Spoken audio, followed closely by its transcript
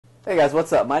Hey guys,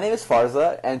 what's up? My name is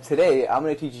Farza, and today I'm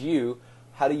going to teach you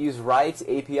how to use Riot's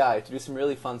API to do some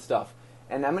really fun stuff.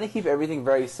 And I'm going to keep everything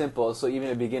very simple so even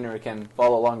a beginner can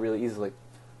follow along really easily.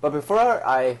 But before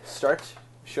I start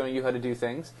showing you how to do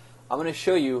things, I'm going to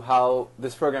show you how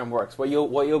this program works, what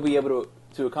you'll be able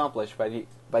to accomplish by the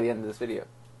end of this video.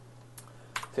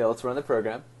 So let's run the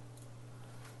program.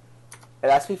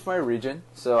 It asks me for my region,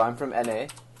 so I'm from NA,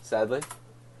 sadly.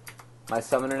 My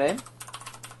summoner name,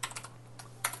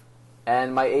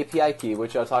 and my API key,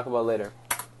 which I'll talk about later.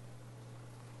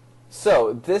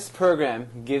 So this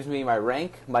program gives me my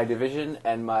rank, my division,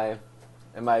 and my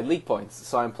league points.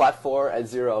 So I'm plat 4 at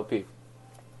 0 LP.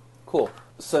 Cool.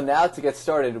 So now to get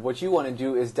started, what you want to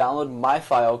do is download my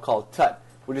file called tut,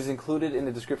 which is included in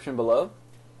the description below.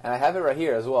 And I have it right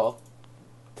here as well,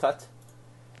 tut.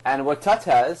 And what tut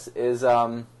has is,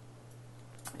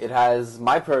 it has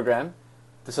my program.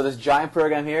 So this giant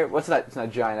program here, it's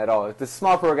not giant at all. This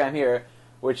small program here,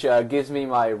 which gives me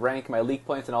my rank, my league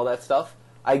points, and all that stuff,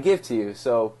 I give to you,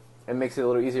 so it makes it a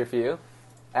little easier for you.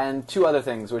 And two other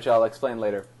things, which I'll explain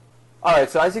later. Alright,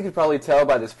 so as you can probably tell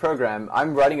by this program,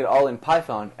 I'm writing it all in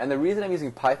Python. And the reason I'm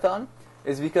using Python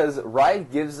is because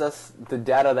Riot gives us the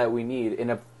data that we need in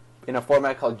a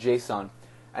format called JSON.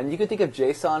 And you can think of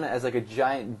JSON as like a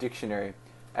giant dictionary.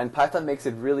 And Python makes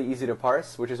it really easy to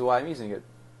parse, which is why I'm using it.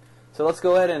 So let's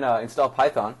go ahead and install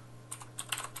Python.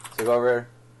 So go over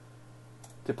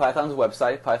to Python's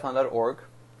website, python.org.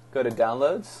 Go to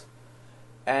Downloads,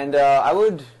 and I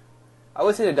would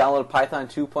say to download Python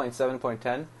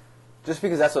 2.7.10, just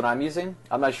because that's what I'm using.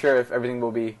 I'm not sure if everything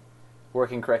will be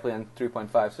working correctly on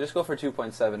 3.5, so just go for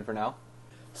 2.7 for now.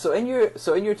 So in your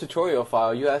tutorial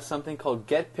file, you have something called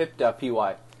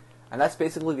get-pip.py, and that's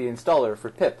basically the installer for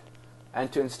pip.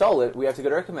 And to install it, we have to go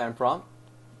to our command prompt.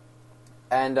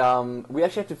 And we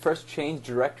actually have to first change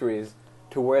directories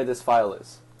to where this file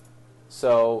is.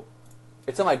 So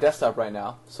it's on my desktop right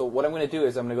now. So what I'm going to do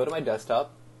is I'm going to go to my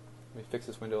desktop. Let me fix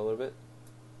this window a little bit.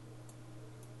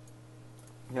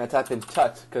 I'm going to type in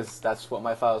tut, because that's what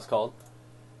my file is called.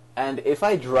 And if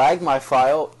I drag my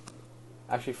file,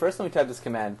 actually first let me type this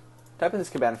command. Type in this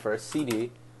command first,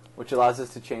 cd, which allows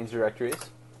us to change directories.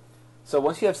 So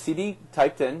once you have cd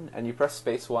typed in and you press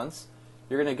space once,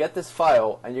 you're going to get this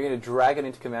file and you're going to drag it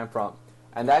into command prompt.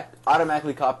 And that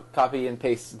automatically copy and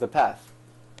pastes the path.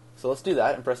 So let's do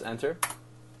that and press enter.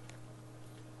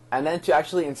 And then to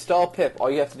actually install pip, all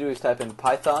you have to do is type in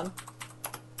python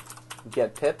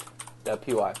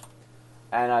get-pip.py.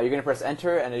 And you're going to press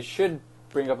enter, and it should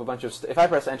bring up a bunch of if I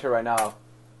press enter right now,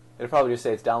 it'll probably just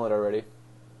say it's downloaded already.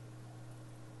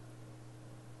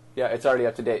 Yeah, it's already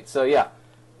up to date. So yeah,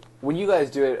 when you guys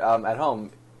do it at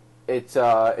home,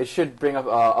 it should bring up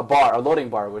a loading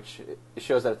bar, which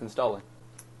shows that it's installing.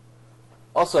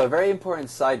 Also, a very important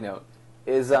side note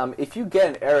is if you get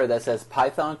an error that says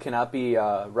Python cannot be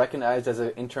recognized as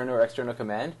an internal or external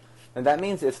command, then that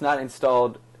means it's not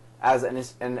installed as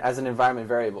an environment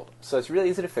variable. So it's really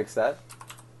easy to fix that.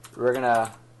 We're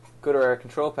gonna go to our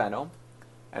control panel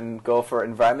and go for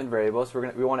environment variables.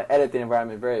 We want to edit the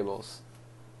environment variables.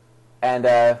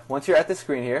 And once you're at the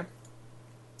screen here,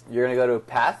 you're gonna go to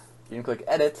path. You can click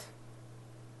edit,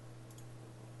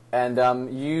 and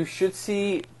you should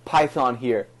see Python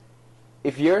here.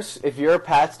 If your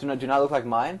paths do not look like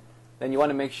mine, then you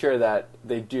want to make sure that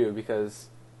they do, because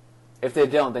if they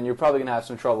don't, then you're probably going to have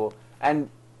some trouble. And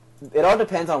it all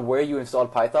depends on where you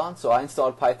installed Python. So I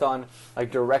installed Python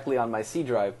like directly on my C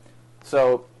drive.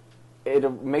 So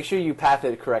make sure you path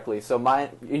it correctly. So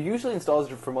it usually installs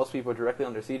for most people directly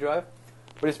on their C drive,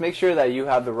 but just make sure that you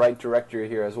have the right directory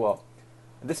here as well.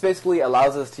 This basically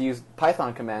allows us to use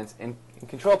Python commands in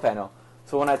control panel.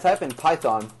 So when I type in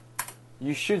Python,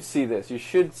 you should see this. You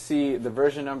should see the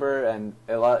version number and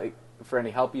for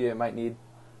any help you might need.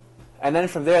 And then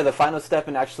from there, the final step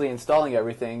in actually installing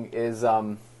everything is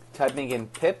typing in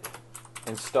pip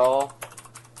install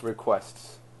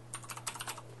requests.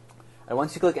 And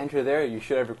once you click enter there, you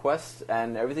should have requests,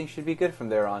 and everything should be good from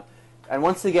there on. And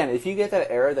once again, if you get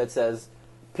that error that says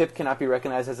pip cannot be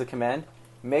recognized as a command,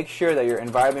 make sure that your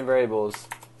environment variables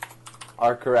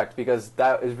are correct, because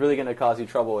that is really going to cause you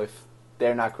trouble if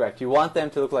they're not correct. You want them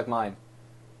to look like mine.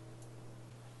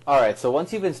 Alright, so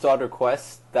once you've installed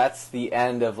requests, that's the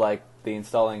end of like the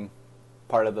installing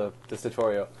part of this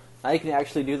tutorial. Now you can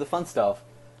actually do the fun stuff.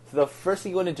 So the first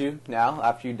thing you want to do now,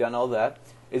 after you've done all that,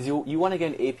 is you want to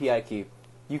get an API key.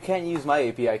 You can't use my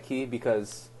API key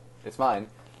because it's mine.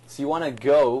 So you want to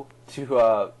go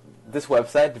to this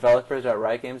website,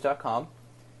 developers.riotgames.com.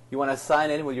 You want to sign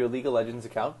in with your League of Legends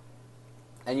account,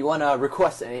 and you want to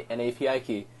request an API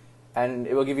key. And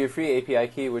it will give you a free API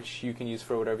key, which you can use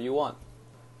for whatever you want.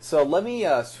 So let me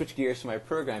switch gears to my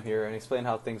program here and explain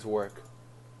how things work.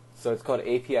 So it's called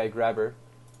API Grabber.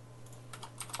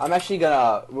 I'm actually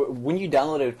gonna, when you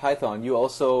downloaded Python, you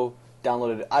also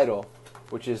downloaded idle,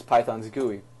 which is Python's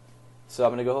GUI. So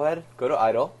I'm gonna go ahead, go to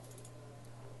idle.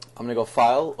 I'm gonna go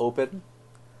File, Open,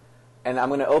 and I'm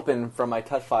gonna open from my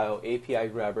tut file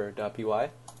apigrabber.py,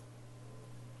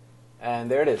 and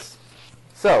there it is.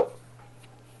 So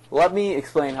let me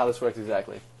explain how this works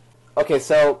exactly. Okay,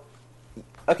 so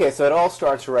it all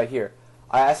starts right here.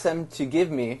 I asked them to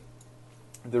give me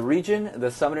the region, the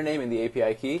summoner name, and the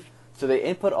API key. So they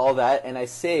input all that, and I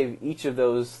save each of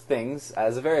those things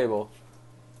as a variable.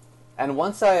 And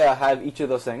once I have each of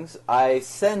those things, I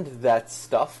send that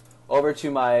stuff over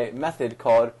to my method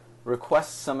called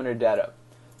requestSummonerData.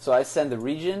 So I send the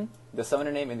region, the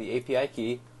summoner name, and the API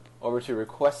key over to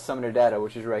requestSummonerData,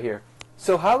 which is right here.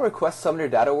 So how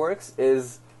requestSummonerData works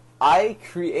is I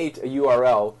create a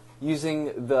URL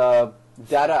using the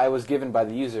data I was given by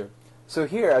the user. So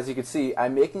here, as you can see,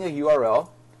 I'm making a URL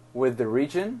with the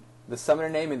region, the summoner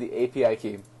name, and the API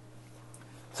key.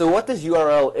 So what this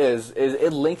URL is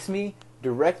it links me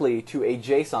directly to a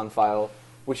JSON file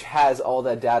which has all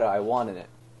that data I want in it.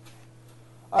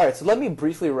 Alright, so let me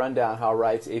briefly run down how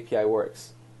Riot's API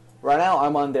works. Right now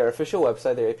I'm on their official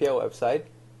website, their API website.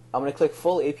 I'm going to click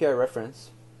Full API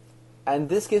Reference. And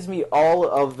this gives me all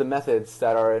of the methods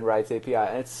that are in Riot's API.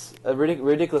 And it's a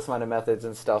ridiculous amount of methods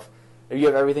and stuff. You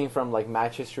have everything from like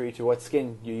match history to what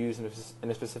skin you use in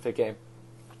a specific game.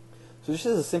 So just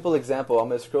as a simple example, I'm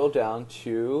going to scroll down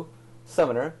to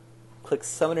Summoner, click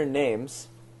Summoner Names,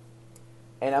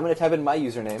 and I'm going to type in my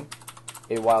username,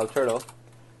 a wild turtle,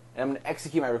 and I'm going to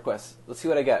execute my request. Let's see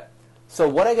what I get. So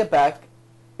what I get back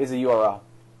is a URL.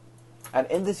 And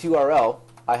in this URL,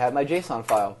 I have my JSON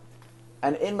file.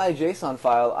 And in my JSON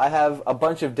file, I have a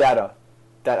bunch of data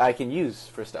that I can use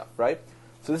for stuff, right?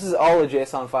 So this is all a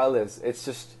JSON file is. It's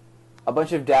just a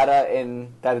bunch of data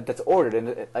that's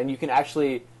ordered, and you can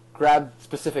actually grab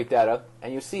specific data,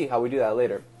 and you'll see how we do that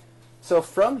later. So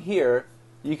from here,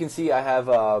 you can see I have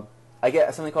I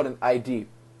get something called an ID.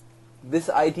 This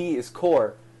ID is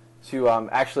core to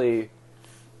actually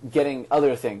getting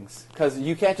other things, because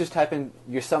you can't just type in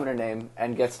your summoner name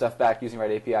and get stuff back using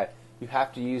Riot API. You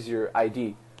have to use your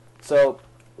ID. So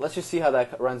let's just see how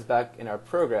that runs back in our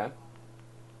program.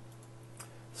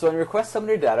 So in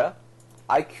requestSummonerData,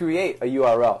 I create a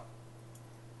URL.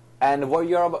 And what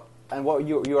URL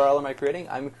am I creating?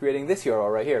 I'm creating this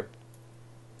URL right here.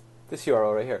 This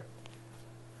URL right here.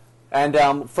 And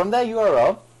from that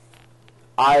URL,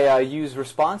 I use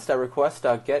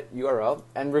response.request.getURL.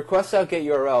 And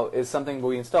request.getURL is something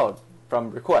we installed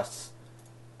from requests.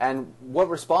 And what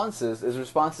response is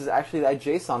actually that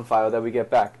JSON file that we get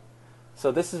back.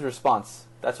 So this is response.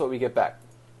 That's what we get back.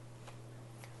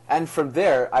 And from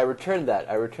there, I return that.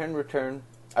 I return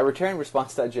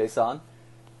response.json,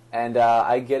 and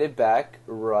I get it back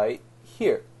right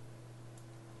here.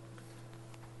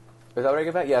 Is that what I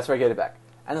get back? Yeah, that's where I get it back.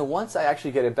 And then once I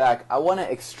actually get it back, I want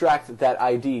to extract that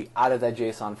ID out of that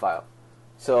JSON file.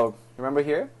 So remember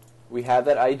here, we have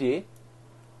that ID.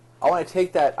 I want to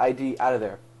take that ID out of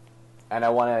there, and I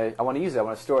want to use it. I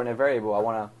want to store it in a variable. I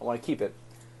want to keep it.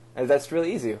 And that's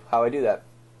really easy how I do that.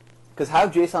 Because how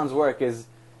JSONs work is,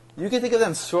 you can think of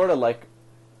them sort of like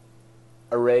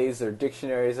arrays or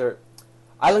dictionaries, or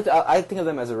I think of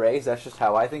them as arrays. That's just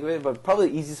how I think of it. But probably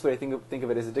the easiest way to think of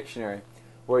it is a dictionary,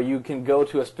 where you can go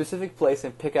to a specific place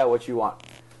and pick out what you want.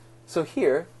 So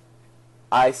here,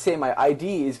 I say my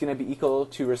ID is going to be equal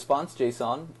to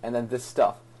response.json and then this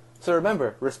stuff. So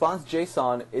remember,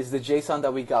 response.json is the JSON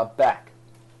that we got back.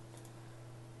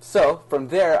 So from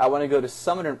there, I want to go to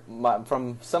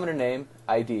from summoner name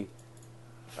ID.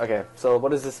 Okay, so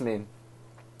what does this mean?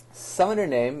 Summoner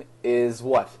name is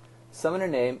what? Summoner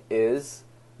name is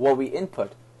what we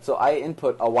input. So I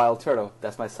input a wild turtle.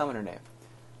 That's my summoner name.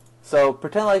 So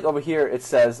pretend like over here it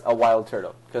says a wild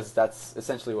turtle, because that's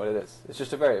essentially what it is. It's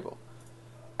just a variable.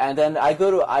 And then I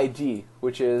go to ID,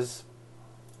 which is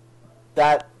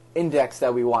that index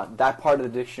that we want, that part of the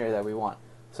dictionary that we want.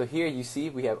 So here you see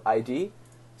we have ID.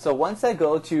 So once I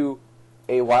go to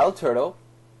a wild turtle,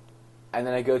 and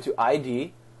then I go to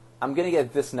ID, I'm going to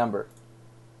get this number.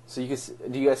 So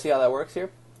do you guys see how that works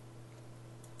here?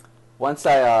 Once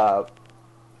I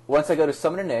go to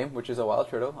summoner name, which is a wild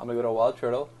turtle, I'm going to go to a wild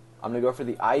turtle. I'm going to go for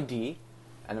the ID,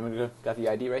 and I'm going to got the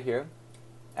ID right here,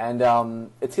 and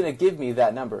it's going to give me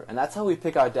that number, and that's how we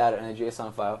pick out data in a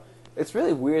JSON file. It's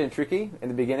really weird and tricky in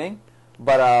the beginning,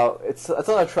 but it's a lot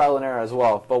of trial and error as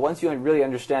well. But once you really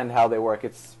understand how they work,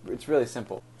 it's really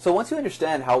simple. So once you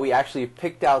understand how we actually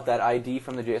picked out that ID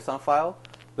from the JSON file,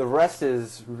 the rest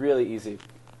is really easy.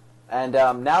 And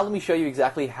now let me show you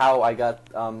exactly how I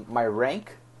got my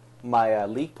rank, my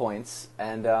league points,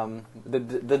 and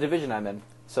the division I'm in.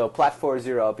 So plat4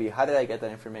 0LP, how did I get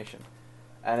that information?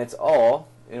 And it's all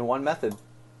in one method,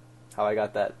 how I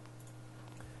got that.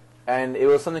 And it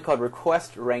was something called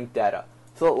request rank data.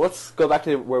 So let's go back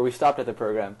to where we stopped at the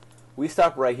program. We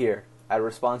stopped right here at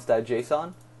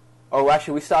response.json. Or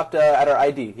actually, we stopped at our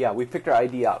ID. Yeah, we picked our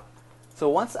ID out. So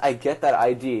once I get that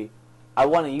ID, I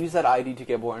want to use that ID to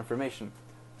get more information.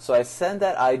 So I send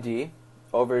that ID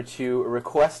over to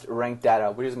request rank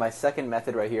data, which is my second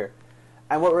method right here.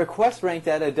 And what request rank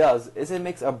data does is it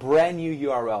makes a brand new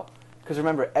URL. Because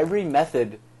remember, every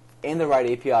method in the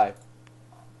Riot API,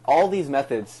 all these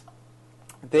methods,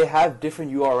 they have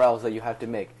different URLs that you have to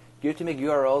make. You have to make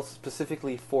URLs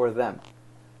specifically for them.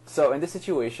 So in this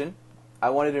situation, I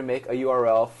wanted to make a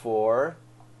URL for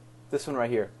this one right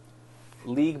here.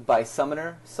 League by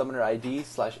summoner, summoner ID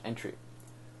 /entry.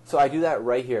 So I do that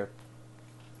right here.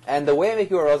 And the way I make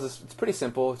URLs is it's pretty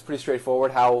simple. It's pretty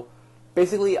straightforward. How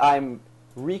basically I'm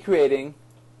recreating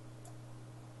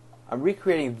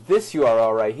this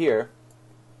URL right here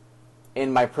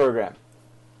in my program.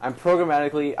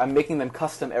 I'm making them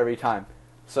custom every time.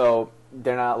 So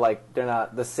they're not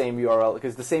the same URL,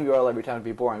 because the same URL every time would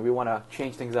be boring. We want to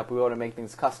change things up. We want to make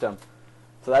things custom.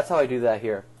 So that's how I do that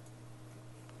here.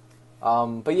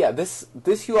 But yeah, this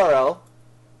URL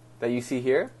that you see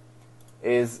here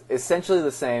is essentially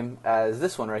the same as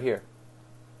this one right here.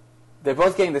 They're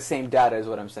both getting the same data, is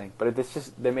what I'm saying, but it's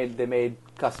just they made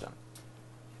custom.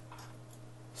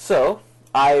 So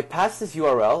I pass this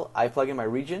URL. I plug in my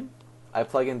region. I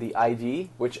plug in the ID,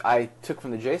 which I took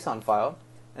from the JSON file,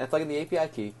 and I plug in the API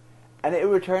key, and it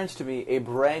returns to me a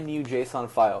brand new JSON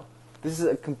file. This is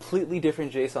a completely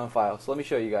different JSON file. So let me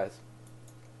show you guys.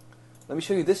 Let me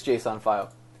show you this JSON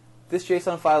file. This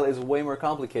JSON file is way more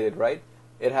complicated, right?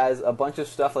 It has a bunch of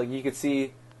stuff, like you could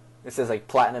see, it says like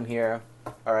platinum here.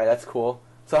 Alright, that's cool.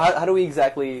 So how do we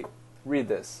exactly read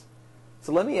this?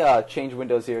 So let me change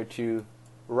Windows here to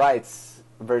Riot's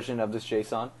version of this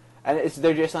JSON. And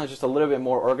their JSON is just a little bit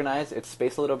more organized. It's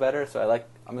spaced a little better, so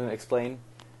I'm going to explain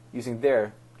using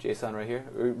their JSON right here,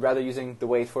 or rather using the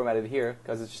way it's formatted here,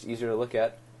 because it's just easier to look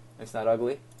at. It's not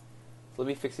ugly. So let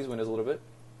me fix these windows a little bit.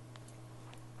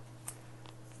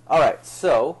 Alright,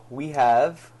 so we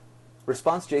have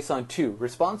response JSON 2.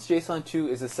 Response JSON 2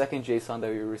 is the second JSON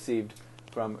that we received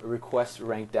from request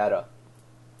rank data.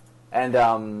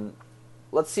 And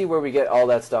let's see where we get all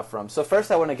that stuff from. So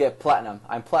first I want to get platinum.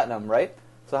 I'm platinum, right?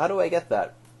 So how do I get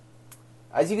that?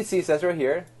 As you can see, it says right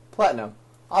here, platinum.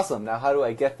 Awesome. Now how do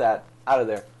I get that out of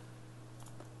there?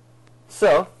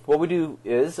 So what we do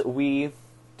is we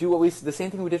do the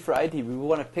same thing we did for ID. We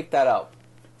want to pick that out.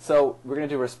 So we're going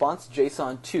to do response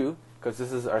JSON 2, because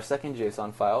this is our second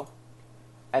JSON file.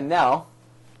 And now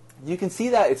you can see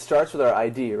that it starts with our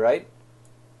ID, right?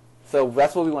 So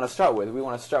that's what we want to start with. We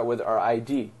want to start with our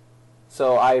ID.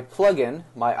 So I plug in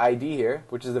my ID here,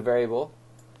 which is the variable.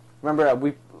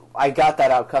 Remember, I got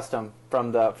that out custom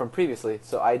from previously.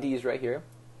 So ID is right here,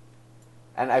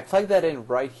 and I plug that in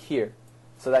right here.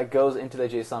 So that goes into the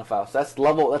JSON file. So that's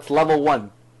level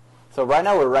 1. So right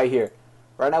now we're right here.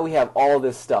 Right now we have all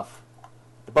this stuff,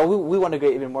 but we want to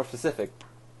get even more specific.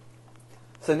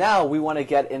 So now we want to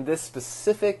get in this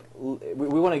specific. We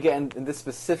want to get in this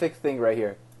specific thing right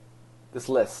here, this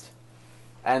list,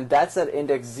 and that's at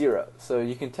index 0. So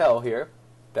you can tell here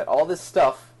that all this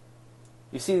stuff,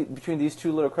 you see between these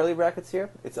two little curly brackets here,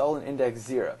 it's all in index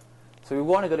 0. So we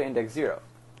want to go to index 0.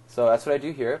 So that's what I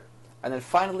do here, and then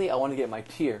finally I want to get my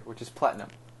tier, which is platinum.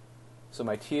 So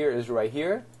my tier is right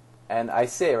here, and I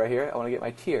say right here I want to get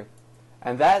my tier,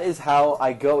 and that is how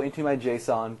I go into my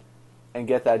JSON and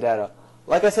get that data.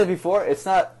 Like I said before, it's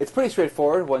pretty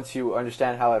straightforward once you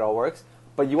understand how it all works,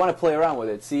 but you want to play around with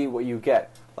it, see what you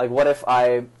get. Like, what if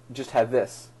I just had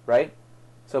this, right?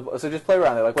 So just play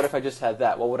around there. Like, what if I just had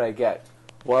that? What would I get?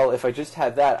 Well, if I just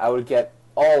had that, I would get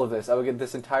all of this. I would get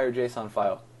this entire JSON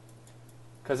file.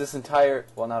 Because this entire,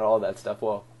 well, not all that stuff,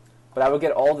 well, but I would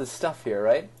get all this stuff here,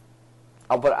 right?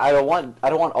 But I don't want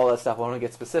all that stuff. I want to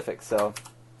get specific, so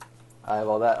I have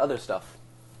all that other stuff.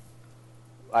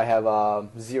 I have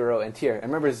 0 and tier. And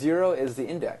remember, 0 is the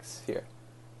index here.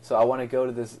 So I want to go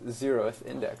to this 0th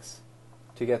index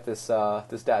to get this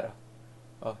this data.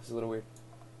 Oh, this is a little weird.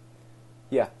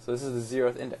 Yeah, so this is the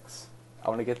 0th index. I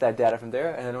want to get that data from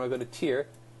there, and then I want to go to tier,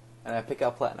 and I pick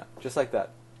out platinum, just like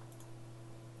that.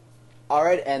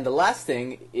 Alright, and the last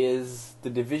thing is the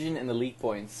division and the league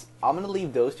points. I'm going to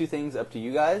leave those two things up to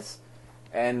you guys,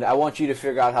 and I want you to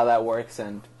figure out how that works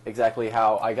and exactly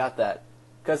how I got that.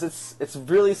 Because it's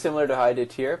really similar to how I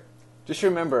did tier. Just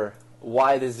remember,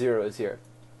 why this 0 is here.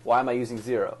 Why am I using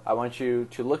 0? I want you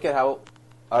to look at how,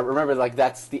 remember, like,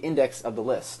 that's the index of the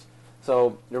list.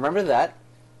 So remember that,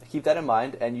 keep that in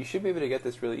mind, and you should be able to get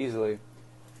this really easily.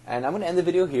 And I'm going to end the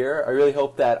video here. I really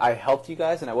hope that I helped you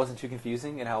guys and I wasn't too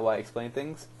confusing in how I explain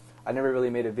things. I never really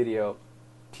made a video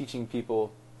teaching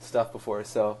people stuff before,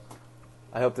 so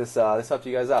I hope this helped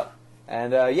you guys out.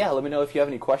 And yeah, let me know if you have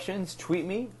any questions. Tweet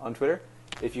me on Twitter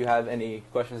if you have any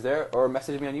questions there, or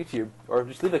message me on YouTube, or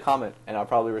just leave a comment and I'll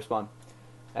probably respond.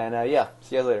 And yeah,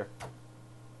 see you guys later.